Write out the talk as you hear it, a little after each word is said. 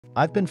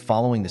I've been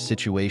following the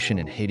situation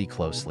in Haiti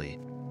closely,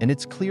 and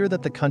it's clear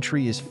that the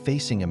country is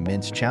facing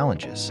immense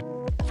challenges.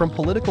 From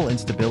political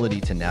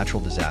instability to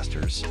natural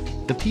disasters,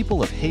 the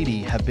people of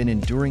Haiti have been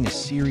enduring a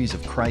series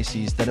of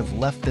crises that have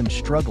left them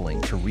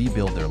struggling to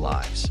rebuild their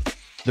lives.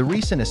 The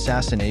recent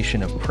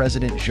assassination of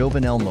President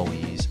Jovenel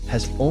Moïse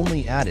has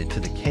only added to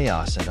the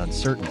chaos and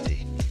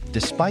uncertainty.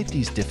 Despite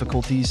these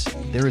difficulties,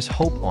 there is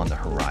hope on the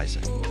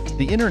horizon.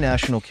 The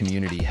international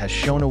community has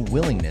shown a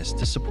willingness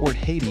to support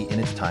Haiti in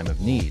its time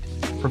of need,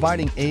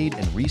 providing aid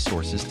and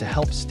resources to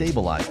help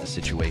stabilize the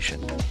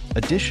situation.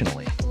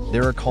 Additionally,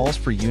 there are calls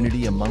for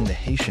unity among the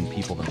Haitian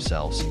people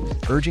themselves,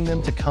 urging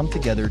them to come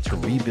together to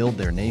rebuild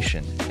their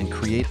nation and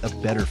create a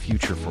better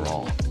future for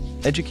all.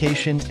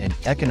 Education and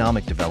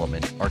economic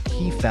development are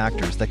key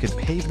factors that could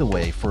pave the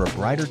way for a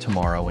brighter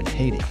tomorrow in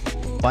Haiti.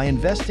 By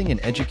investing in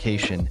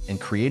education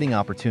and creating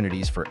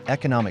opportunities for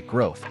economic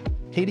growth,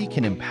 Haiti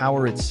can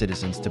empower its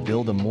citizens to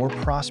build a more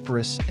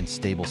prosperous and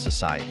stable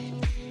society.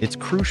 It's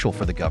crucial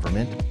for the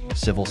government,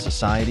 civil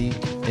society,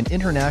 and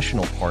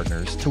international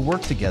partners to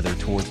work together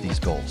towards these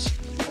goals.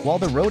 While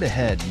the road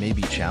ahead may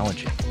be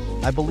challenging,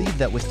 I believe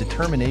that with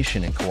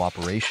determination and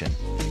cooperation,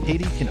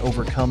 Haiti can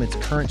overcome its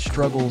current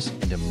struggles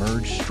and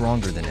emerge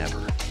stronger than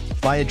ever.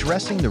 By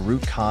addressing the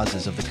root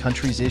causes of the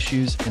country's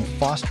issues and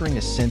fostering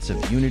a sense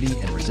of unity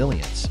and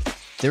resilience,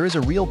 there is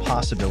a real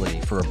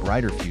possibility for a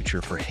brighter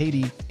future for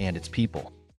Haiti and its people.